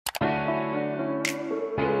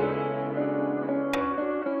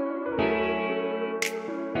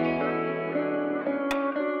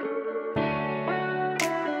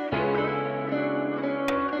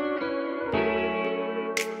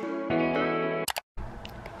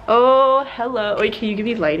Oh, hello. Wait, can you give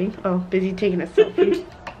me lighting? Oh, busy taking a selfie.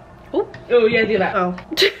 Oh yeah, do that. Oh.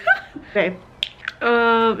 Okay.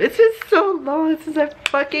 It's been so long since I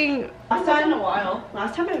fucking... Last time in a while.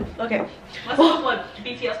 Last time I... Okay. Last time was what?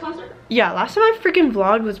 BTS concert? Yeah, last time I freaking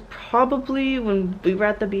vlogged was probably when we were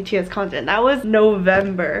at the BTS concert. That was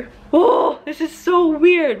November. Oh, this is so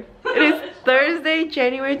weird. It is Thursday,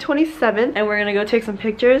 January 27th, and we're gonna go take some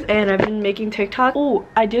pictures. And I've been making TikTok. Oh,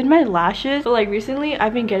 I did my lashes, but like recently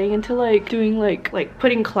I've been getting into like doing like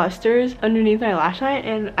putting clusters underneath my lash line,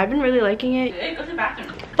 and I've been really liking it. Hey, go to the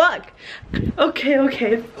bathroom. Fuck.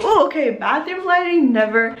 Okay. Oh, okay. Bathroom lighting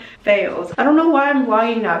never fails. I don't know why I'm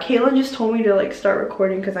vlogging now. Caitlin just told me to like start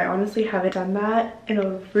recording because I honestly haven't done that in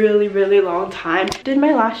a really long time. Did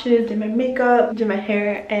my lashes, did my makeup, did my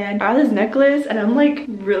hair, and I got this necklace, and I'm like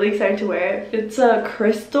really excited to wear it. It's a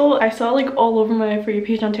crystal. I saw like all over my For You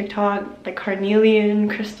page on TikTok, like carnelian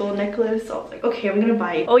crystal necklace. So I was like, okay, I'm gonna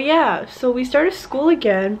buy it. Oh yeah, so we started school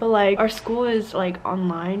again, but like our school is like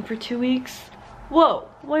online for 2 weeks. Whoa,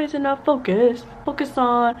 why is it not focused? Focus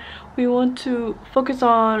on, we want to focus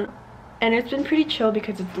on. And it's been pretty chill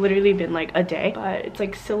because it's literally been like a day, but it's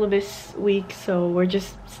like syllabus week, so we're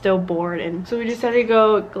just still bored. And so we decided to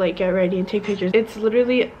go like get ready and take pictures. It's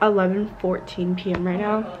literally 11:14 p.m. right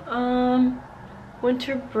now.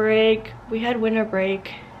 Winter break, we had winter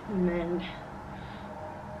break, and then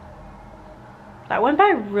that went by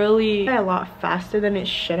a lot faster than it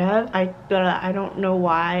should have. I don't know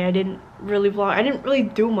why I didn't really vlog. I didn't really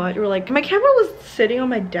do much. Or like my camera was sitting on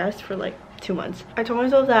my desk for like 2 months. I told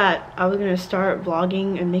myself that I was gonna start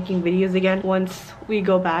vlogging and making videos again once we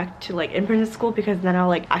go back to like in-person school, because then I'll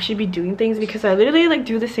like actually be doing things, because I literally like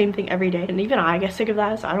do the same thing every day, and even I get sick of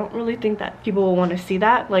that. So I don't really think that people will want to see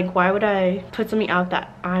that. Like, why would I put something out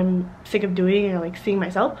that I'm sick of doing or like seeing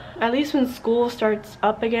myself? At least when school starts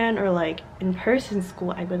up again, or like in-person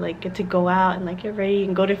school, I would like get to go out and like get ready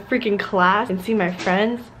and go to freaking class and see my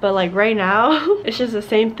friends. But like right now it's just the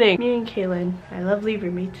same thing. Me and Kaylin, my lovely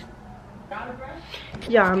roommate. Out of breath?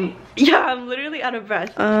 Yeah, I'm literally out of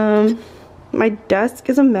breath. My desk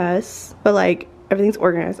is a mess, but like everything's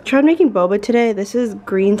organized. I tried making boba today. This is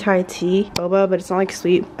green Thai tea boba, but it's not like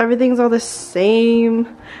sweet. Everything's all the same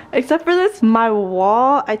except for this. My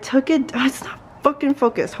wall, I took it. Oh, it's not fucking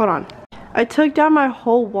focused. Hold on. I took down my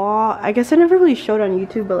whole wall. I guess I never really showed on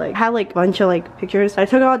YouTube, but like I had like a bunch of like pictures. I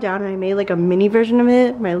took it all down and I made like a mini version of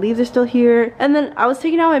it. My leaves are still here. And then I was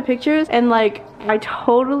taking out my pictures, and like I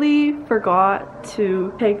totally forgot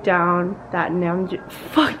to take down that Namjoon,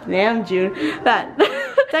 that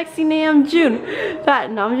sexy Namjoon,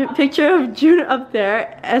 that Namjoon picture of June up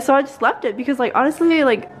there. And so I just left it because like honestly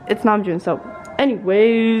like it's Namjoon. So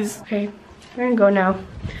anyways, okay, we're gonna go now.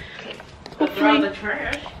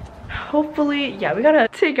 Hopefully, yeah, we gotta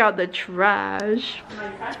take out the trash.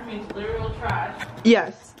 Like, trash means literal trash.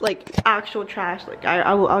 Yes, like actual trash. Like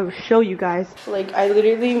I will show you guys. Like I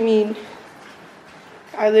literally mean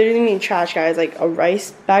trash, guys. Like a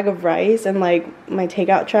bag of rice, and like my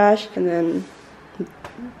takeout trash, and then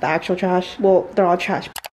the actual trash. Well, they're all trash.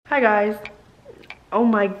 Hi guys. Oh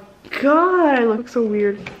my god, I look so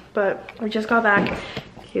weird. But we just got back.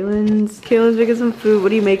 Kaylin's making some food.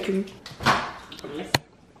 What are you making?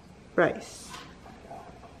 Rice.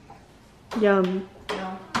 Yum.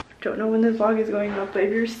 Don't know when this vlog is going up, but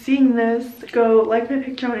if you're seeing this, go like my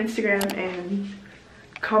picture on Instagram and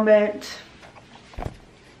comment.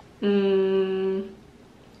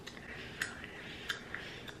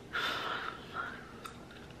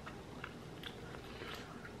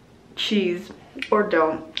 Cheese, or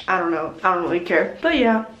don't. I don't know. I don't really care. But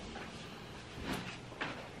yeah.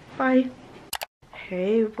 Bye.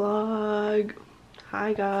 Hey vlog.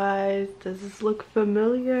 Hi guys, does this look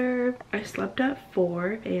familiar? I slept at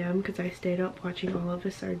 4 a.m. because I stayed up watching All of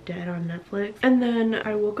Us Are Dead on Netflix. And then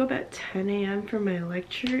I woke up at 10 a.m. for my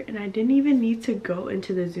lecture, and I didn't even need to go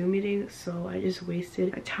into the Zoom meeting, so I just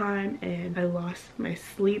wasted my time and I lost my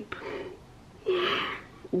sleep.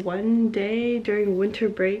 One day during winter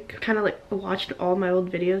break, kind of like watched all my old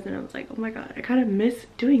videos, and I was like, oh my god, I kind of miss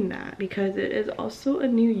doing that because it is also a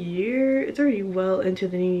new year. It's already well into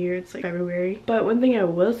the new year. It's like February. But one thing I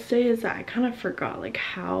will say is that I kind of forgot like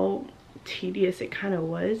how tedious it kind of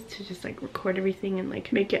was to just like record everything and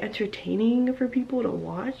like make it entertaining for people to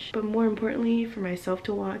watch, but more importantly for myself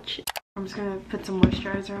to watch. I'm just gonna put some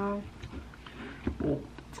moisturizer on. Oh,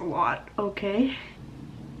 it's a lot. Okay.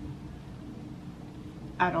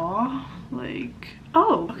 At all, like,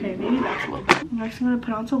 oh, okay, maybe that's a little bit. Next I'm gonna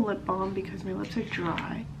put on some lip balm because my lips are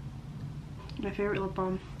dry. My favorite lip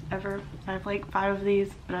balm ever. I have like 5 of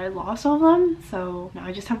these, but I lost all of them, so now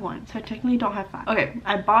I just have 1. So I technically don't have 5. Okay,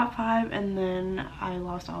 I bought 5 and then I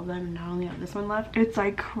lost all of them, and now I only have this one left. It's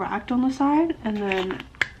like cracked on the side and then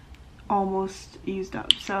almost used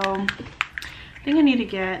up, so I think I need to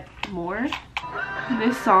get more.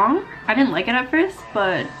 This song, I didn't like it at first,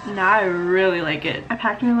 but now I really like it. I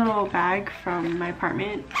packed my little bag from my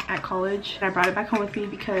apartment at college and I brought it back home with me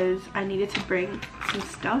because I needed to bring some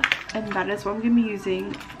stuff, and that is what I'm gonna be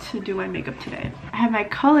using to do my makeup today. I have my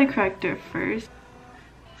color corrector first.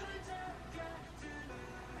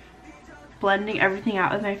 Blending everything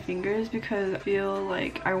out with my fingers because I feel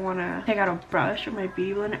like I want to take out a brush or my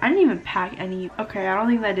beauty blender. I didn't even pack any. Okay, I don't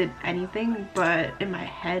think that I did anything, but in my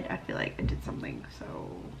head I feel like I did something, so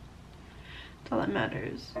that's all that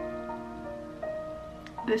matters.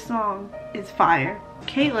 This song is fire.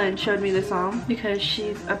 Caitlin showed me this song because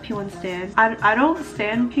she's a P1 stan. I don't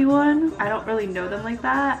stan P1. I don't really know them like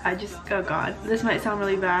that. I just, oh god, this might sound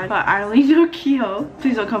really bad, but I only know Kyo.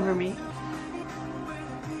 Please don't come for me.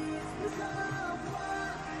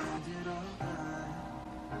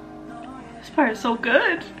 This part is so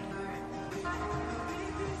good.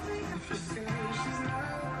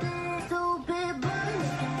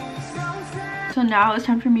 So now it's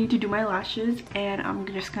time for me to do my lashes, and I'm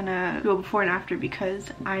just gonna do a before and after because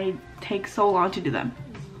I take so long to do them.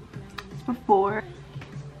 Before.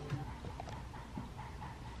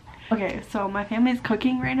 Okay, so my family's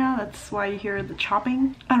cooking right now. That's why you hear the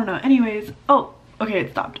chopping. I don't know. Anyways, oh. Okay,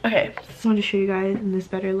 it stopped. Okay, just wanted to show you guys in this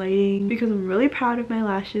better lighting because I'm really proud of my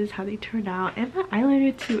lashes, how they turned out, and my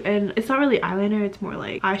eyeliner too. And it's not really eyeliner, it's more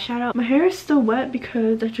like eyeshadow. My hair is still wet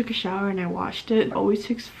because I took a shower and I washed it. It always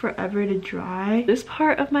takes forever to dry. This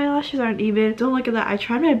part of my lashes aren't even. Don't look at that. I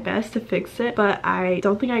tried my best to fix it, but I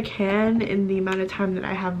don't think I can in the amount of time that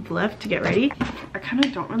I have left to get ready. I kind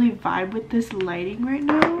of don't really vibe with this lighting right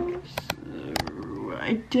now, so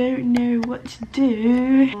I don't know what to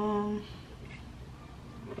do.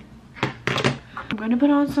 I'm going to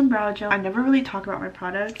put on some brow gel. I never really talk about my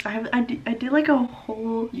products. I did like a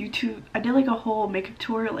whole makeup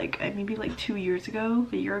tour like maybe like 2 years ago,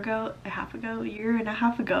 a year and a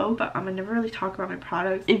half ago, but I never really talk about my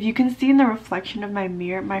products. If you can see in the reflection of my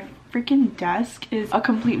mirror, my freaking desk is a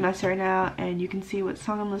complete mess right now, and you can see what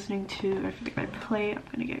song I'm listening to. If I play, I'm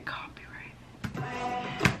gonna get copyright.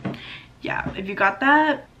 Yeah, if you got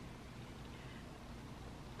that.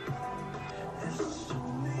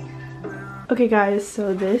 Okay guys,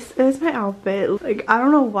 so this is my outfit. Like, I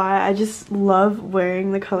don't know why, I just love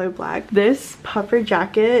wearing the color black. This puffer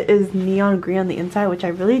jacket is neon green on the inside, which I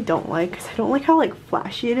really don't like because I don't like how like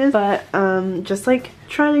flashy it is, but just like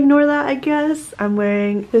try to ignore that, I guess. I'm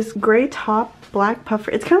wearing this gray top, black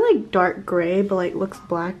puffer. It's kind of like dark gray, but like looks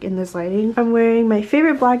black in this lighting. I'm wearing my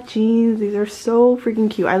favorite black jeans. These are so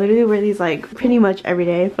freaking cute. I literally wear these like pretty much every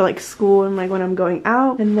day for like school and like when I'm going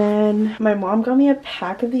out. And then my mom got me a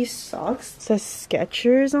pack of these socks. It says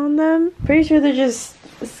Skechers on them. Pretty sure they're just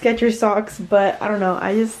Skechers socks, but I don't know.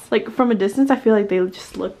 I just like from a distance I feel like they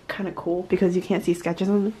just look kind of cool because you can't see Skechers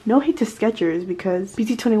on them. No hate to Skechers because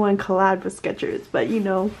BT21 collabed with Skechers, but you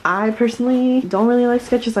know, I personally don't really like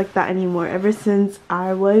Skechers like that anymore ever since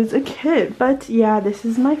I was a kid. But yeah, this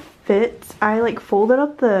is my fit. I like folded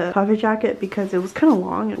up the puffer jacket because it was kind of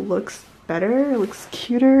long. It looks better, it looks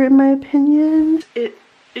cuter in my opinion. It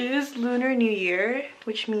is Lunar New Year,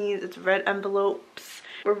 which means it's red envelopes.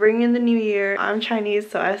 We're bringing in the new year. I'm Chinese,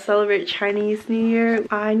 so I celebrate Chinese New Year.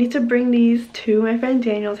 I need to bring these to my friend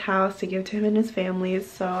Daniel's house to give to him and his family,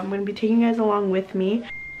 so I'm going to be taking you guys along with me.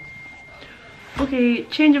 Okay,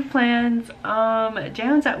 change of plans.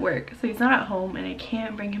 Daniel's at work, so he's not at home, and I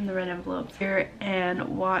can't bring him the red envelopes here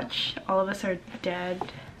and watch All of Us Are Dead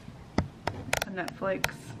on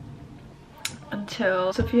Netflix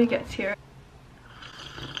until Sophia gets here.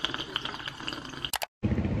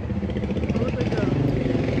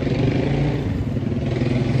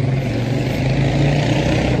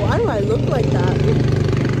 I look like that.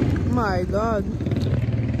 Oh my god.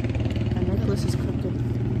 My necklace is crooked.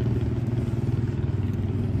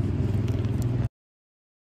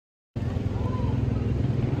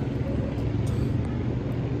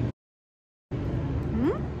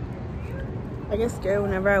 I get scared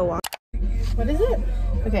whenever I walk. What is it?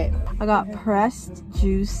 Okay, I got pressed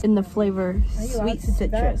juice in the flavor sweet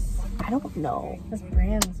citrus. I don't know. That's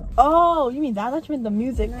brands. Oh, you mean that? I thought you meant the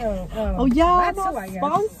music. No. Oh yeah, that's not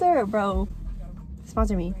sponsor, bro.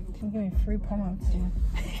 Sponsor me. You give me free promos.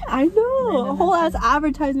 I know. A whole ass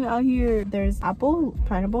advertisement out here. There's apple,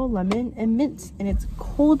 pineapple, lemon, and mint, and it's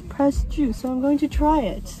cold pressed juice. So I'm going to try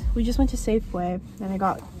it. We just went to Safeway, and I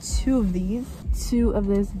got 2 of these, 2 of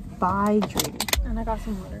this buy drink. And I got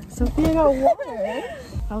some water. Sophia got water.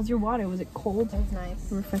 How was your water? Was it cold? It was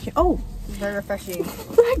nice. Refreshing. Oh, It was very refreshing.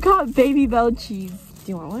 I got Baby Bell cheese.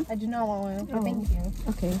 Do you want one? I do not want one. Oh. Thank you.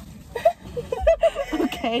 Okay.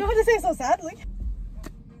 Okay. You don't have to say it so sadly.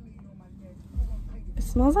 It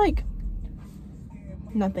smells like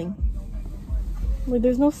nothing. Like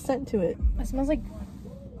there's no scent to it. It smells like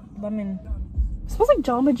lemon. It smells like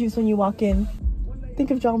Jamba Juice when you walk in.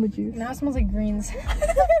 Think of Jamba Juice. Now it smells like greens.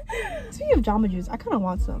 Speaking of Jamba Juice, I kind of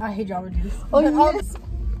want some. I hate Java juice. Oh, yes.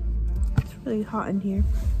 It's really hot in here.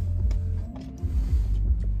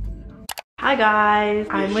 Hi guys,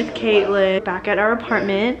 I'm with Caitlin back at our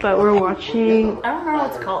apartment, but we're watching, I don't remember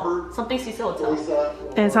what it's called. Something Cecil will tell.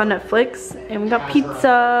 and it's on Netflix, and we got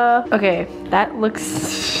pizza. Okay, that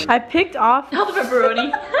looks, I picked off, Not the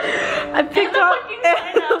pepperoni. I picked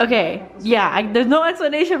off, okay, yeah, there's no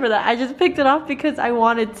explanation for that. I just picked it off because I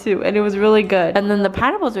wanted to, and it was really good. And then the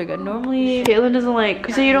pineapples are good. Normally, Caitlin doesn't like,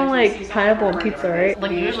 you say you don't like pineapple on pizza, right?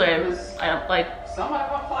 Like usually I don't like.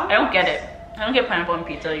 I don't get it. I don't get pineapple on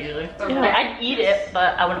pizza usually. Yeah. Like, I'd eat it,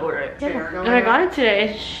 but I wouldn't order it. Yeah. And I got it today,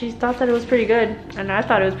 and she thought that it was pretty good, and I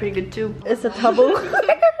thought it was pretty good too. It's a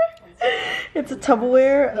Tupperware. It's a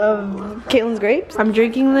Tupperware of Caitlin's grapes. I'm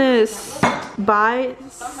drinking this by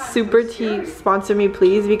Super Tea. Sponsor me,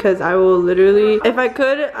 please, because I will literally, if I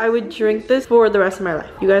could, I would drink this for the rest of my life.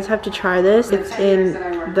 You guys have to try this. It's in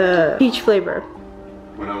the peach flavor.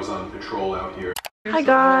 When I was on patrol out here. Hi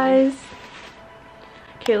guys.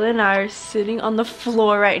 Kayla and I are sitting on the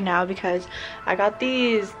floor right now because I got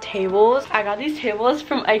these tables. I got these tables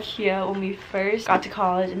from IKEA when we first got to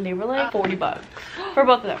college, and they were like 40 bucks for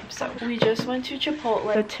both of them. So we just went to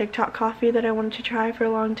Chipotle. The TikTok coffee that I wanted to try for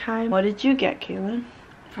a long time. What did you get, Kaylin?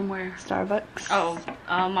 From where? Starbucks. Oh,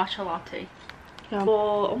 matcha latte. Yeah.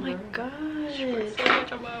 Oh my gosh.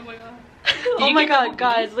 Oh my god. Oh my god,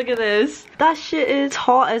 guys, look at this. That shit is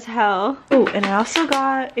tall as hell. Oh, and I also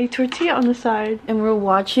got a tortilla on the side. And we're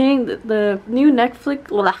watching the new Netflix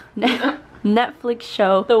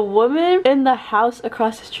show, The Woman in the House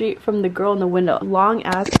Across the Street from the Girl in the Window. Long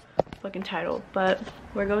ass fucking title, but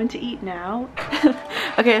we're going to eat now.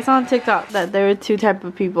 Okay, I saw on TikTok that there are two types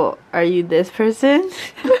of people. Are you this person?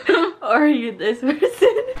 Or are you this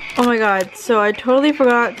person? Oh my god, so I totally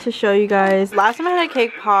forgot to show you guys. Last time I had a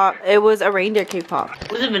cake pop, it was a reindeer cake pop.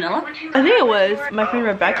 Was it vanilla? I think it was. My friend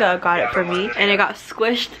Rebecca got it for me, and it got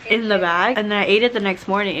squished in the bag, and then I ate it the next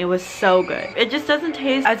morning. It was so good. It just doesn't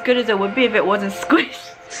taste as good as it would be if it wasn't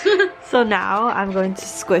squished. So now I'm going to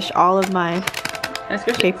squish all of my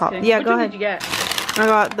cake pop. Yeah, Which go one ahead. did you get? I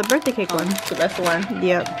got the birthday cake one. The best one.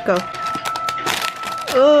 Yep, go.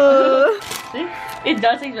 Ugh. See? It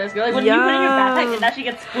does taste good. Like when you put it in your backpack, it actually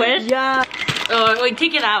gets squished. Yeah. Oh, wait,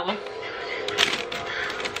 take it out.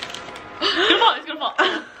 It's gonna fall. It's gonna fall.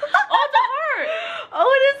 Oh, it's a heart. Oh,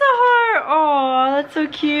 it is a heart. Oh, that's so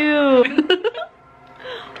cute.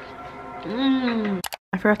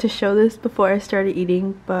 I forgot to show this before I started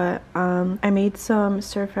eating, but I made some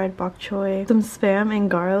stir-fried bok choy, some spam and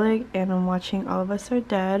garlic, and I'm watching All of Us Are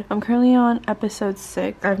Dead. I'm currently on episode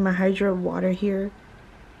 6. I have my hydro water here.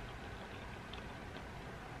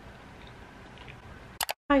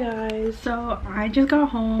 Hi guys, so I just got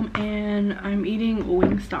home and I'm eating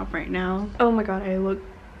Wingstop right now. Oh my god, I look,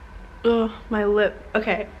 ugh, my lip.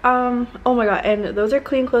 Okay, oh my god, and those are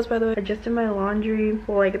clean clothes, by the way. I just did my laundry.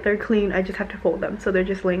 Well, like, they're clean, I just have to fold them, so they're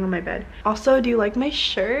just laying on my bed. Also, do you like my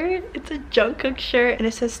shirt? It's a Jungkook shirt, and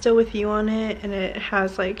it says "Still With You" on it, and it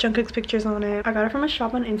has like Jungkook's pictures on it. I got it from a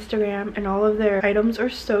shop on Instagram, and all of their items are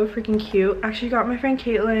so freaking cute. I actually got my friend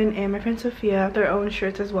Caitlin and my friend Sophia their own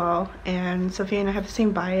shirts as well, and Sophia and I have the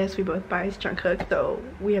same bias. We both bias Jungkook, so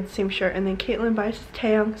we have the same shirt. And then Caitlin biases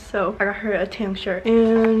Taeyang, so I got her a Taeyang shirt.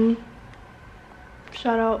 And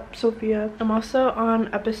shout out Sophia. I'm also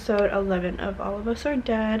on episode 11 of All of Us Are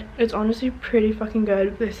Dead. It's honestly pretty fucking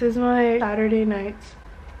good. This is my Saturday nights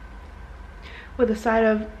with a side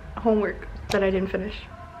of homework that I didn't finish.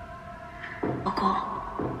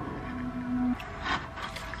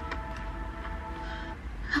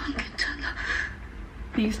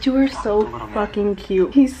 These two are so fucking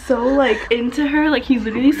cute. He's so like into her. Like, he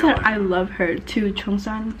literally said "I love her" to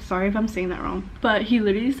Chongsan. Sorry if I'm saying that wrong, but he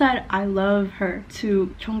literally said "I love her"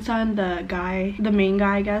 to Chongsan, the guy, the main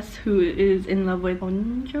guy, I guess, who is in love with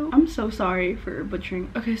Onjo. I'm so sorry for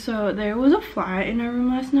butchering. Okay, so there was a fly in our room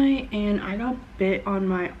last night, and I got bit on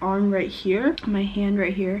my arm right here, my hand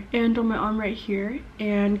right here, and on my arm right here.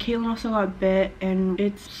 And Caitlin also got bit, and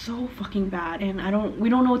it's so fucking bad. And we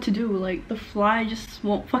don't know what to do. Like, the fly just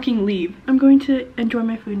won't fucking leave. I'm going to enjoy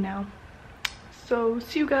my food now. So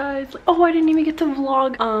see you guys. Oh, I didn't even get to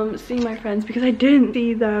vlog seeing my friends because I didn't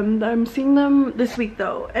see them. I'm seeing them this week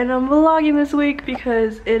though, and I'm vlogging this week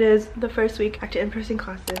because it is the first week back to in-person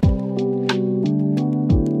classes.